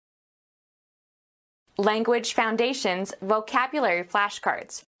Language Foundations Vocabulary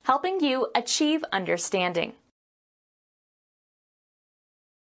Flashcards, helping you achieve understanding.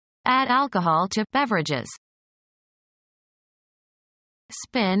 Add alcohol to beverages.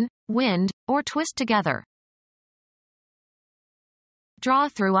 Spin, wind, or twist together. Draw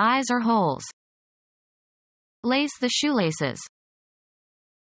through eyes or holes. Lace the shoelaces.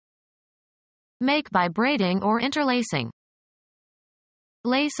 Make by braiding or interlacing.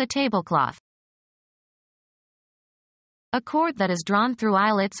 Lace a tablecloth. A cord that is drawn through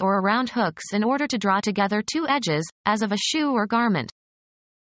eyelets or around hooks in order to draw together two edges, as of a shoe or garment.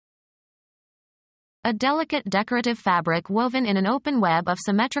 A delicate decorative fabric woven in an open web of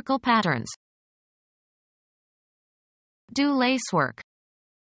symmetrical patterns. Do lacework.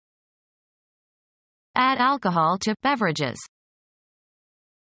 Add alcohol to beverages.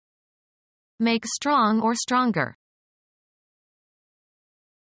 Make strong or stronger.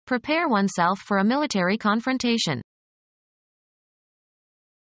 Prepare oneself for a military confrontation.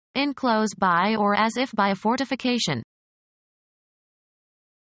 Enclose by or as if by a fortification.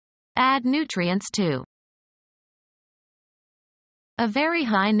 Add nutrients to. A very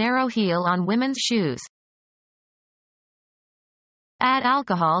high narrow heel on women's shoes. Add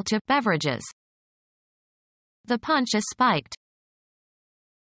alcohol to beverages. The punch is spiked.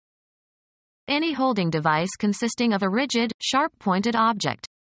 Any holding device consisting of a rigid, sharp-pointed object.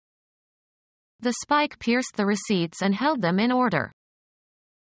 The spike pierced the receipts and held them in order.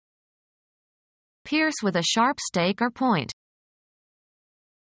 Pierce with a sharp stake or point.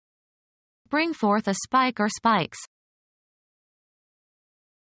 Bring forth a spike or spikes.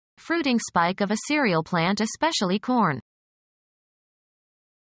 Fruiting spike of a cereal plant, especially corn.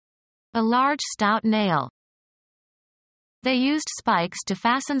 A large stout nail. They used spikes to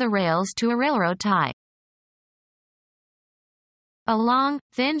fasten the rails to a railroad tie. A long,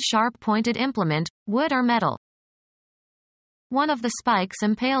 thin, sharp-pointed implement, wood or metal. One of the spikes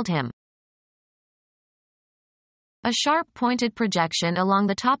impaled him. A sharp-pointed projection along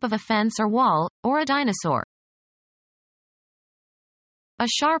the top of a fence or wall, or a dinosaur. A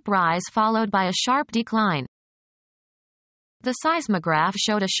sharp rise followed by a sharp decline. The seismograph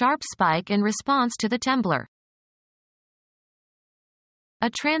showed a sharp spike in response to the temblor. A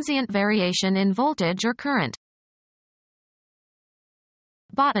transient variation in voltage or current.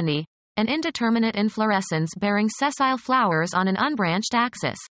 Botany, an indeterminate inflorescence bearing sessile flowers on an unbranched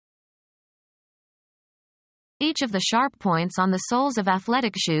axis. Each of the sharp points on the soles of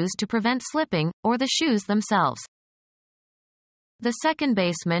athletic shoes to prevent slipping, or the shoes themselves. The second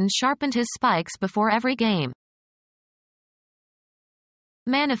baseman sharpened his spikes before every game.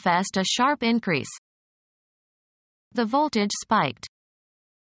 Manifest a sharp increase. The voltage spiked.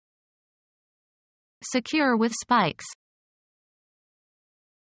 Secure with spikes.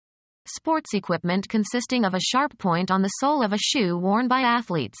 Sports equipment consisting of a sharp point on the sole of a shoe worn by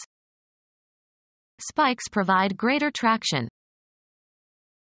athletes. Spikes provide greater traction.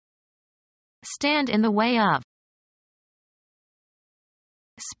 Stand in the way of.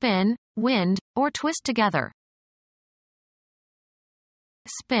 Spin, wind, or twist together.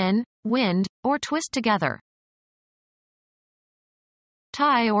 Spin, wind, or twist together.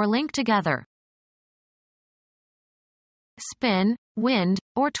 Tie or link together. Spin, wind,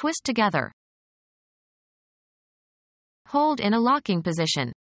 or twist together. Hold in a locking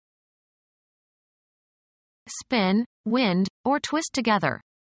position. Spin, wind, or twist together.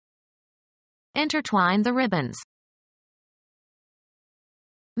 Intertwine the ribbons.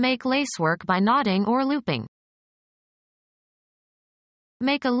 Make lacework by knotting or looping.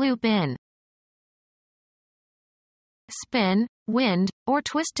 Make a loop in. Spin, wind, or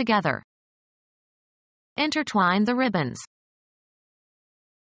twist together. Intertwine the ribbons.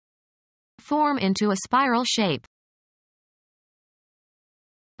 Form into a spiral shape.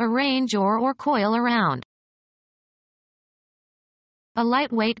 Arrange or coil around. A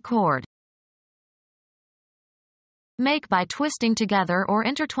lightweight cord. Make by twisting together or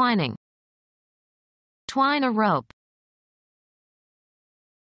intertwining. Twine a rope.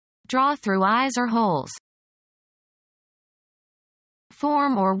 Draw through eyes or holes.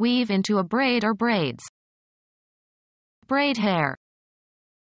 Form or weave into a braid or braids. Braid hair.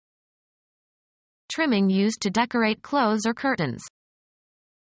 Trimming used to decorate clothes or curtains.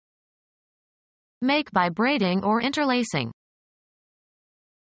 Make by braiding or interlacing.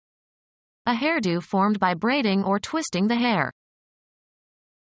 A hairdo formed by braiding or twisting the hair.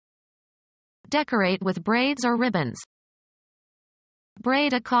 Decorate with braids or ribbons.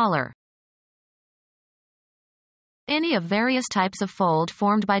 Braid a collar. Any of various types of fold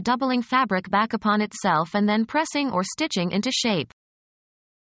formed by doubling fabric back upon itself and then pressing or stitching into shape.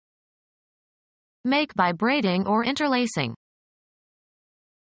 Make by braiding or interlacing.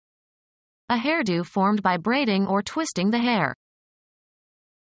 A hairdo formed by braiding or twisting the hair.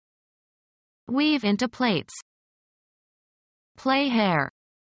 Weave into plaits. Play hair.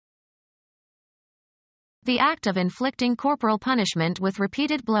 The act of inflicting corporal punishment with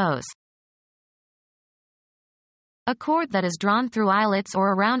repeated blows. A cord that is drawn through eyelets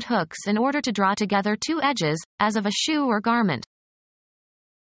or around hooks in order to draw together two edges, as of a shoe or garment.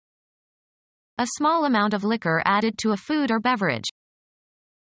 A small amount of liquor added to a food or beverage.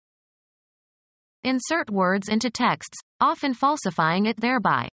 Insert words into texts, often falsifying it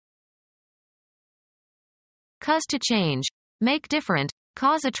thereby. Cause to change. Make different.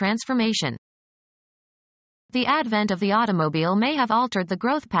 Cause a transformation. The advent of the automobile may have altered the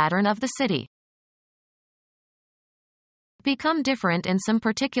growth pattern of the city. Become different in some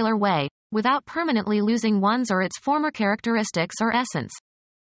particular way, without permanently losing one's or its former characteristics or essence.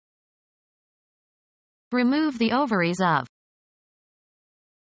 Remove the ovaries of.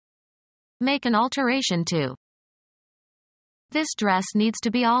 Make an alteration to. This dress needs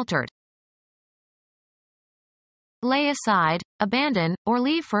to be altered. Lay aside, abandon, or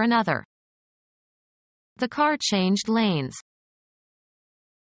leave for another. The car changed lanes.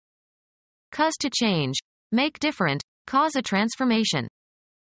 Cause to change. Make different. Cause a transformation.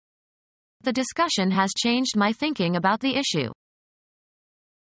 The discussion has changed my thinking about the issue.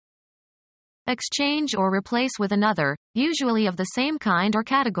 Exchange or replace with another, usually of the same kind or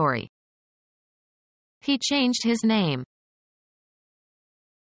category. He changed his name.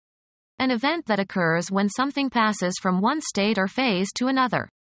 An event that occurs when something passes from one state or phase to another.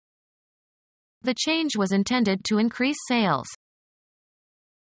 The change was intended to increase sales.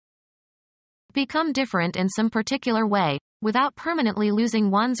 Become different in some particular way, without permanently losing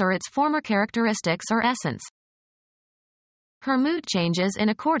one's or its former characteristics or essence. Her mood changes in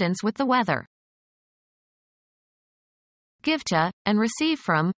accordance with the weather. Give to, and receive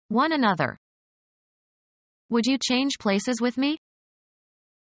from, one another. Would you change places with me?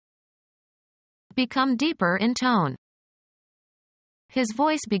 Become deeper in tone. His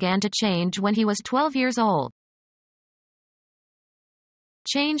voice began to change when he was 12 years old.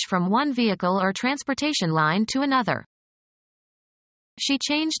 Change from one vehicle or transportation line to another. She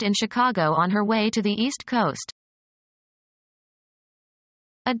changed in Chicago on her way to the East Coast.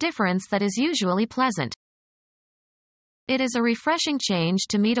 A difference that is usually pleasant. It is a refreshing change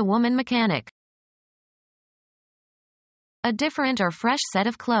to meet a woman mechanic. A different or fresh set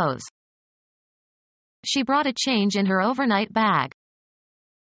of clothes. She brought a change in her overnight bag.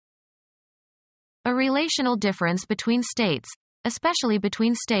 A relational difference between states, especially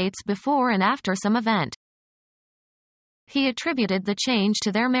between states before and after some event. He attributed the change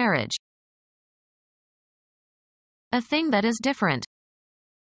to their marriage. A thing that is different.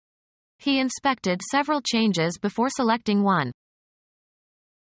 He inspected several changes before selecting one.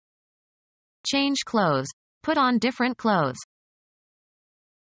 Change clothes. Put on different clothes.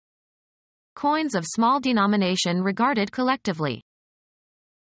 Coins of small denomination regarded collectively.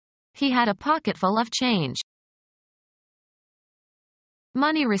 He had a pocketful of change.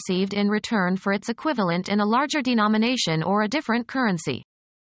 Money received in return for its equivalent in a larger denomination or a different currency.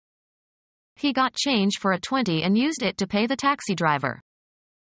 He got change for a 20 and used it to pay the taxi driver.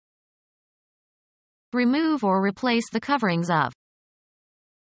 Remove or replace the coverings of.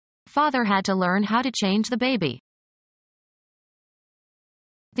 Father had to learn how to change the baby.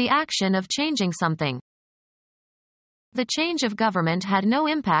 The action of changing something. The change of government had no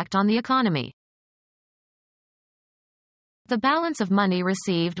impact on the economy. The balance of money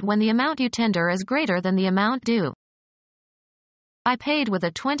received when the amount you tender is greater than the amount due. I paid with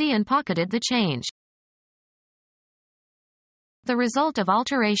a 20 and pocketed the change. The result of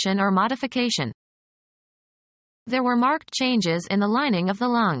alteration or modification. There were marked changes in the lining of the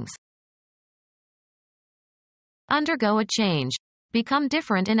lungs. Undergo a change. Become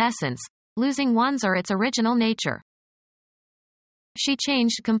different in essence, losing one's or its original nature. She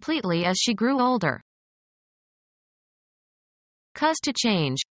changed completely as she grew older. Cause to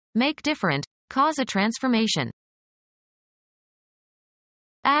change. Make different. Cause a transformation.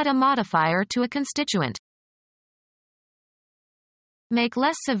 Add a modifier to a constituent. Make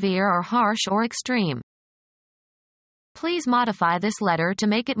less severe or harsh or extreme. Please modify this letter to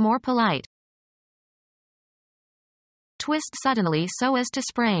make it more polite. Twist suddenly so as to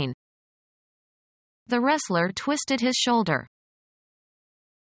sprain. The wrestler twisted his shoulder.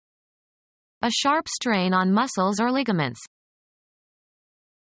 A sharp strain on muscles or ligaments.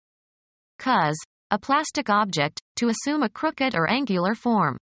 Cause, a plastic object, to assume a crooked or angular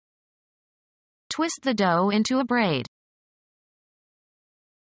form. Twist the dough into a braid.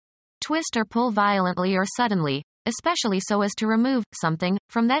 twist or pull violently or suddenly, especially so as to remove something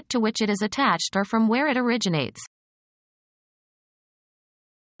from that to which it is attached or from where it originates.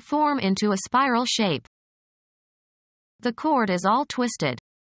 Form into a spiral shape. The cord is all twisted.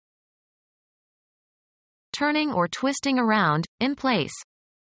 Turning or twisting around, in place.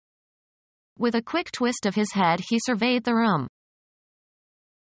 With a quick twist of his head he surveyed the room.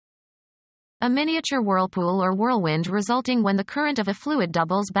 A miniature whirlpool or whirlwind resulting when the current of a fluid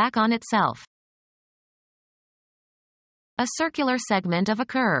doubles back on itself. A circular segment of a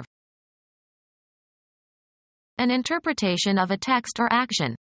curve. An interpretation of a text or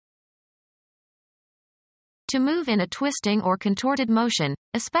action. To move in a twisting or contorted motion,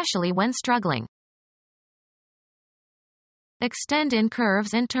 especially when struggling. Extend in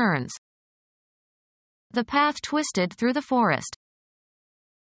curves and turns. The path twisted through the forest.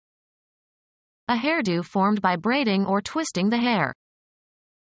 A hairdo formed by braiding or twisting the hair.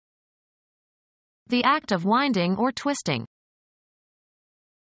 The act of winding or twisting.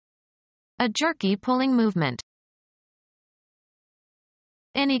 A jerky pulling movement.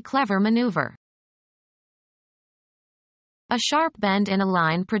 Any clever maneuver. A sharp bend in a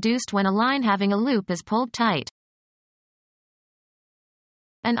line produced when a line having a loop is pulled tight.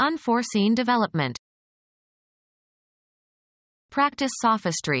 An unforeseen development. Practice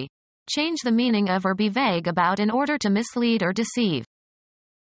sophistry. Change the meaning of or be vague about in order to mislead or deceive.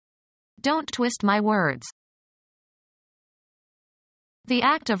 Don't twist my words. The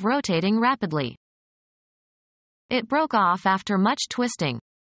act of rotating rapidly. It broke off after much twisting.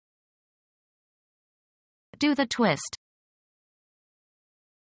 Do the twist.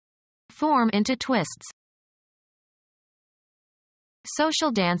 Form into twists.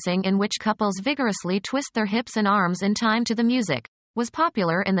 Social dancing in which couples vigorously twist their hips and arms in time to the music was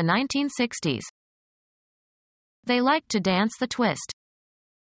popular in the 1960s. They liked to dance the twist.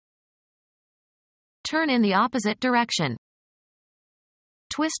 Turn in the opposite direction.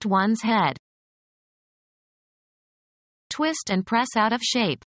 Twist one's head. Twist and press out of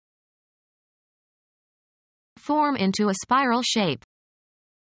shape. Form into a spiral shape.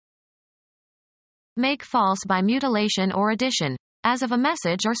 Make false by mutilation or addition, as of a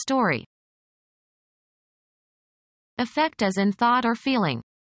message or story. Effect as in thought or feeling.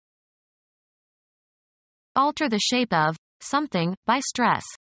 Alter the shape of something by stress.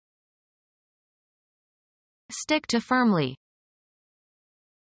 Stick to firmly.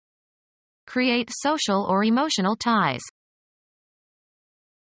 Create social or emotional ties.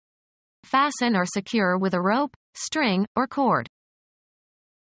 Fasten or secure with a rope, string, or cord.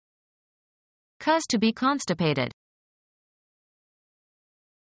 Cause to be constipated.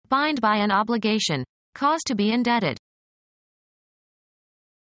 Bind by an obligation. Cause to be indebted.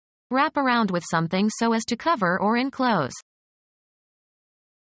 Wrap around with something so as to cover or enclose.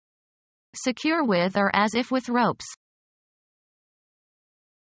 Secure with or as if with ropes.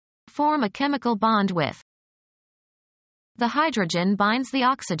 Form a chemical bond with. The hydrogen binds the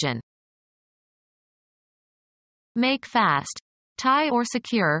oxygen. Make fast. Tie or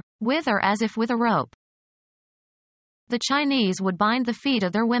secure, with or as if with a rope. The Chinese would bind the feet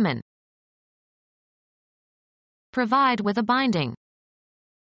of their women. Provide with a binding.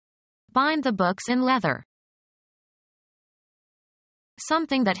 Bind the books in leather.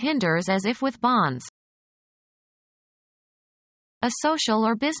 Something that hinders as if with bonds. A social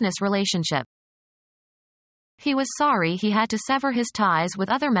or business relationship. He was sorry he had to sever his ties with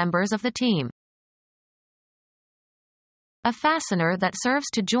other members of the team. A fastener that serves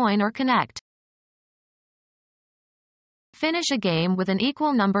to join or connect. Finish a game with an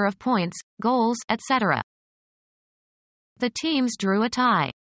equal number of points, goals, etc. The teams drew a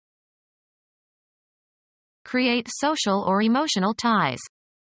tie. Create social or emotional ties.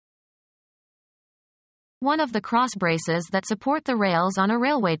 One of the cross braces that support the rails on a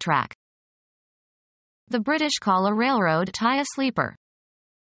railway track. The British call a railroad tie a sleeper.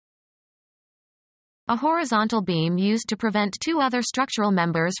 A horizontal beam used to prevent two other structural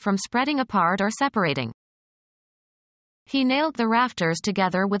members from spreading apart or separating. He nailed the rafters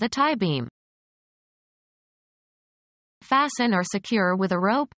together with a tie beam. Fasten or secure with a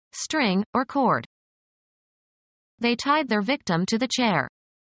rope, string, or cord. They tied their victim to the chair.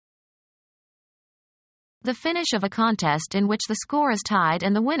 The finish of a contest in which the score is tied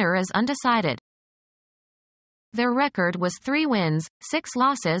and the winner is undecided. Their record was 3 wins, 6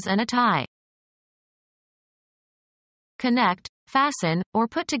 losses and a tie. Connect, fasten, or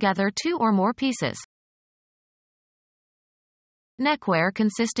put together 2 or more pieces. Neckwear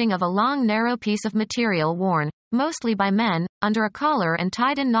consisting of a long narrow piece of material worn, mostly by men, under a collar and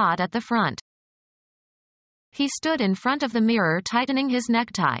tied in knot at the front. He stood in front of the mirror tightening his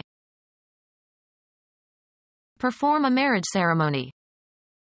necktie. Perform a marriage ceremony.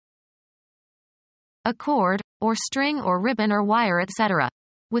 A cord, or string or ribbon or wire etc.,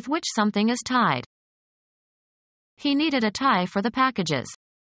 with which something is tied. He needed a tie for the packages.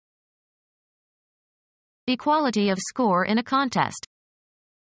 Equality of score in a contest.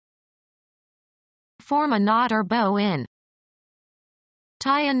 Form a knot or bow in.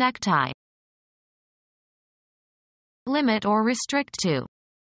 Tie a necktie. Limit or restrict to.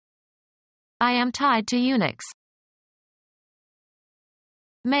 I am tied to eunuchs.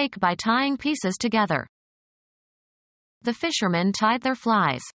 Make by tying pieces together. The fishermen tied their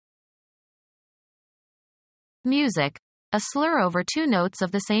flies. Music, a slur over two notes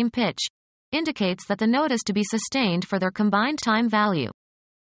of the same pitch, indicates that the note is to be sustained for their combined time value.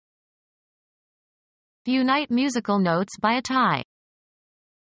 Unite musical notes by a tie.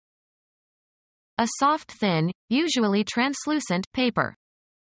 A soft, thin, usually translucent, paper.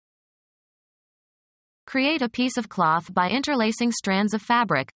 Create a piece of cloth by interlacing strands of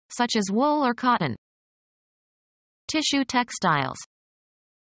fabric, such as wool or cotton. Tissue textiles.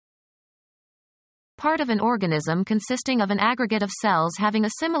 Part of an organism consisting of an aggregate of cells having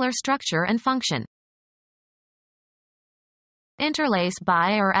a similar structure and function. Interlace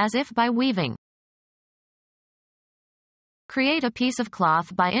by or as if by weaving. Create a piece of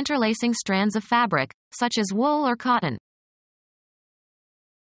cloth by interlacing strands of fabric, such as wool or cotton.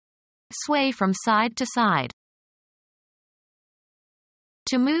 Sway from side to side.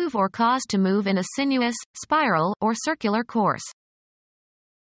 To move or cause to move in a sinuous, spiral, or circular course.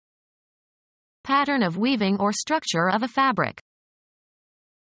 Pattern of weaving or structure of a fabric.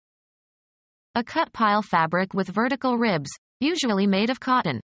 A cut pile fabric with vertical ribs, usually made of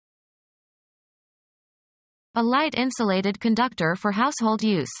cotton. A light insulated conductor for household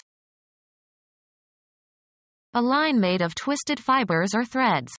use. A line made of twisted fibers or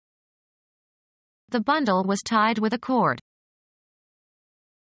threads. The bundle was tied with a cord.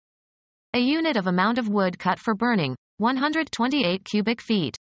 A unit of amount of wood cut for burning, 128 cubic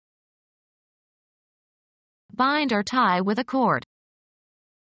feet. Bind or tie with a cord.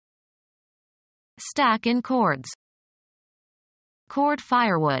 Stack in cords. Cord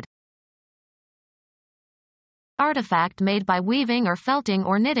firewood. Artifact made by weaving or felting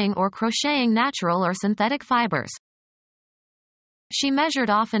or knitting or crocheting natural or synthetic fibers. She measured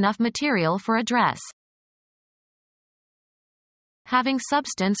off enough material for a dress. Having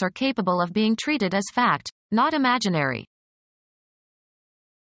substance or capable of being treated as fact, not imaginary.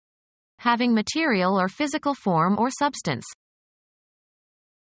 Having material or physical form or substance.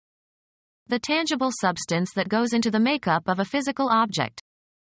 The tangible substance that goes into the makeup of a physical object.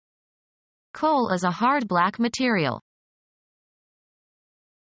 Coal is a hard black material.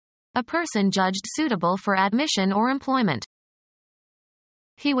 A person judged suitable for admission or employment.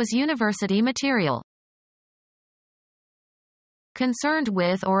 He was university material. Concerned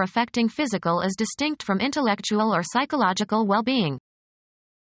with or affecting physical as distinct from intellectual or psychological well-being.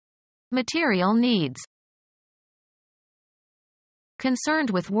 Material needs. Concerned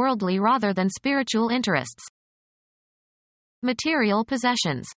with worldly rather than spiritual interests. Material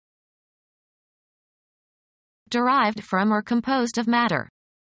possessions. Derived from or composed of matter.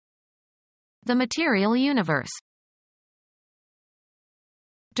 The material universe.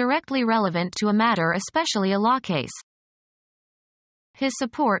 Directly relevant to a matter, especially a law case. His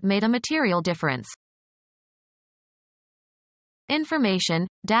support made a material difference. Information,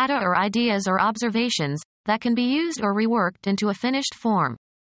 data or ideas or observations, that can be used or reworked into a finished form.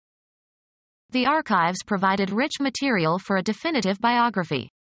 The archives provided rich material for a definitive biography.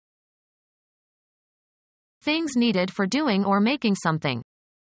 Things needed for doing or making something.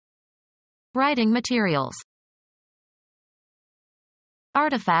 Writing materials.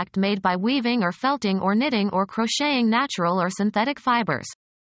 Artifact made by weaving or felting or knitting or crocheting natural or synthetic fibers.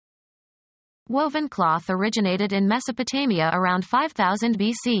 Woven cloth originated in Mesopotamia around 5000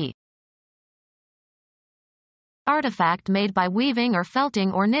 BC. Artifact made by weaving or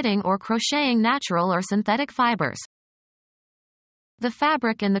felting or knitting or crocheting natural or synthetic fibers. The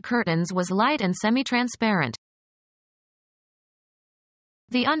fabric in the curtains was light and semi-transparent.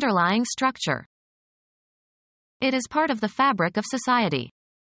 The underlying structure. It is part of the fabric of society.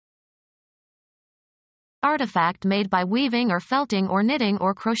 Artifact made by weaving or felting or knitting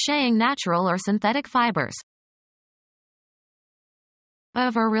or crocheting natural or synthetic fibers.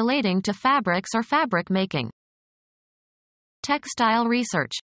 Of or relating to fabrics or fabric making. Textile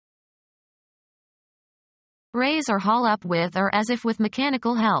research. Raise or haul up with or as if with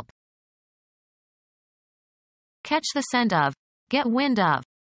mechanical help. Catch the scent of. Get wind of.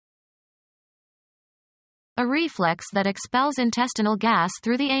 A reflex that expels intestinal gas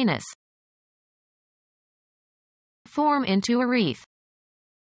through the anus. Form into a wreath.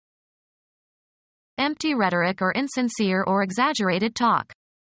 Empty rhetoric or insincere or exaggerated talk.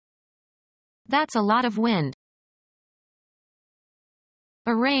 That's a lot of wind.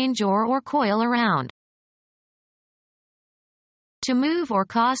 Arrange or coil around. To move or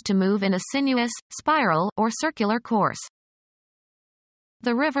cause to move in a sinuous, spiral, or circular course.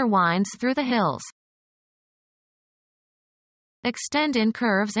 The river winds through the hills. Extend in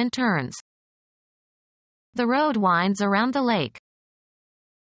curves and turns. The road winds around the lake.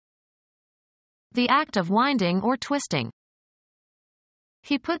 The act of winding or twisting.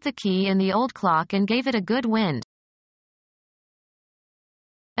 He put the key in the old clock and gave it a good wind.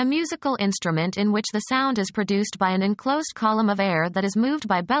 A musical instrument in which the sound is produced by an enclosed column of air that is moved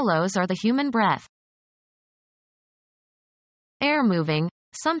by bellows or the human breath. Air moving,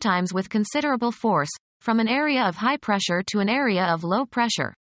 sometimes with considerable force, from an area of high pressure to an area of low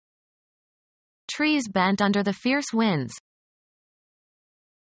pressure. Trees bent under the fierce winds.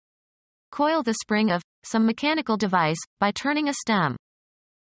 Coil the spring of some mechanical device by turning a stem.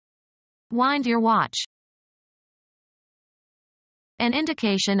 Wind your watch. An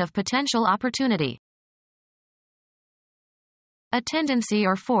indication of potential opportunity. A tendency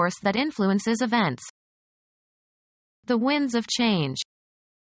or force that influences events. The winds of change.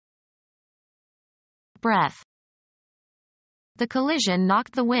 Breath. The collision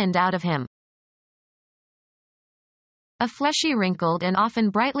knocked the wind out of him. A fleshy, wrinkled and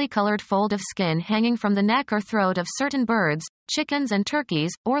often brightly colored fold of skin hanging from the neck or throat of certain birds, chickens and turkeys,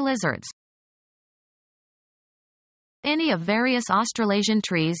 or lizards. Any of various Australasian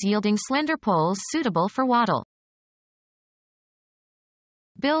trees yielding slender poles suitable for wattle.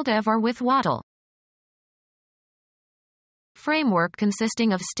 Build of or with wattle. Framework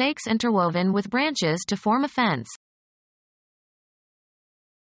consisting of stakes interwoven with branches to form a fence.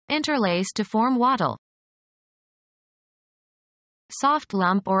 Interlace to form wattle. Soft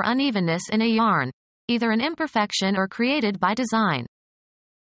lump or unevenness in a yarn, either an imperfection or created by design.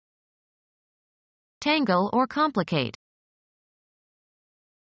 Tangle or complicate.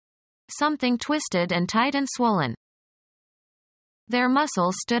 Something twisted and tight and swollen. Their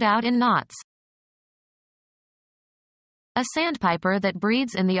muscles stood out in knots. A sandpiper that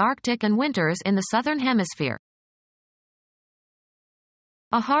breeds in the Arctic and winters in the southern hemisphere.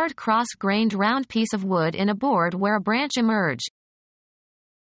 A hard cross-grained round piece of wood in a board where a branch emerged.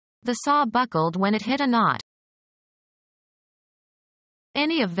 The saw buckled when it hit a knot.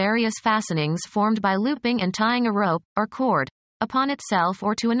 Any of various fastenings formed by looping and tying a rope, or cord, upon itself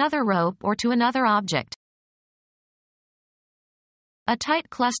or to another rope or to another object. A tight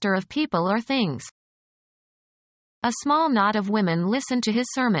cluster of people or things. A small knot of women listened to his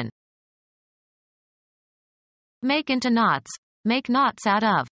sermon. Make into knots, make knots out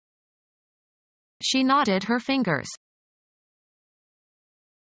of. She knotted her fingers.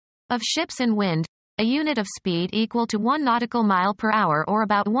 Of ships and wind, a unit of speed equal to 1 nautical mile per hour or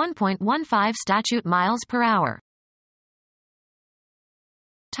about 1.15 statute miles per hour.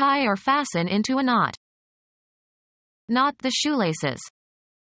 Tie or fasten into a knot. Knot the shoelaces.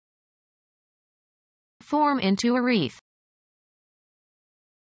 Form into a wreath.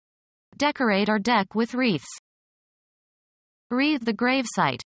 Decorate or deck with wreaths. Wreathe the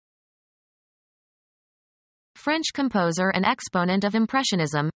gravesite. French composer and exponent of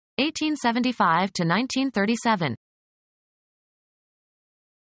Impressionism, 1875 to 1937.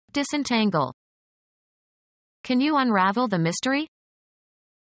 Disentangle. Can you unravel the mystery?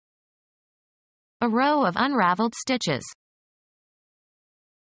 A row of unraveled stitches.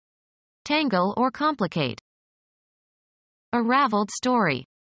 Tangle or complicate. A raveled story.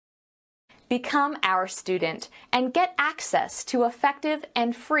 Become our student and get access to effective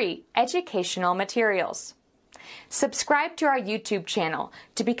and free educational materials. Subscribe to our YouTube channel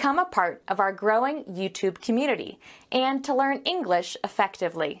to become a part of our growing YouTube community and to learn English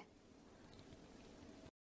effectively.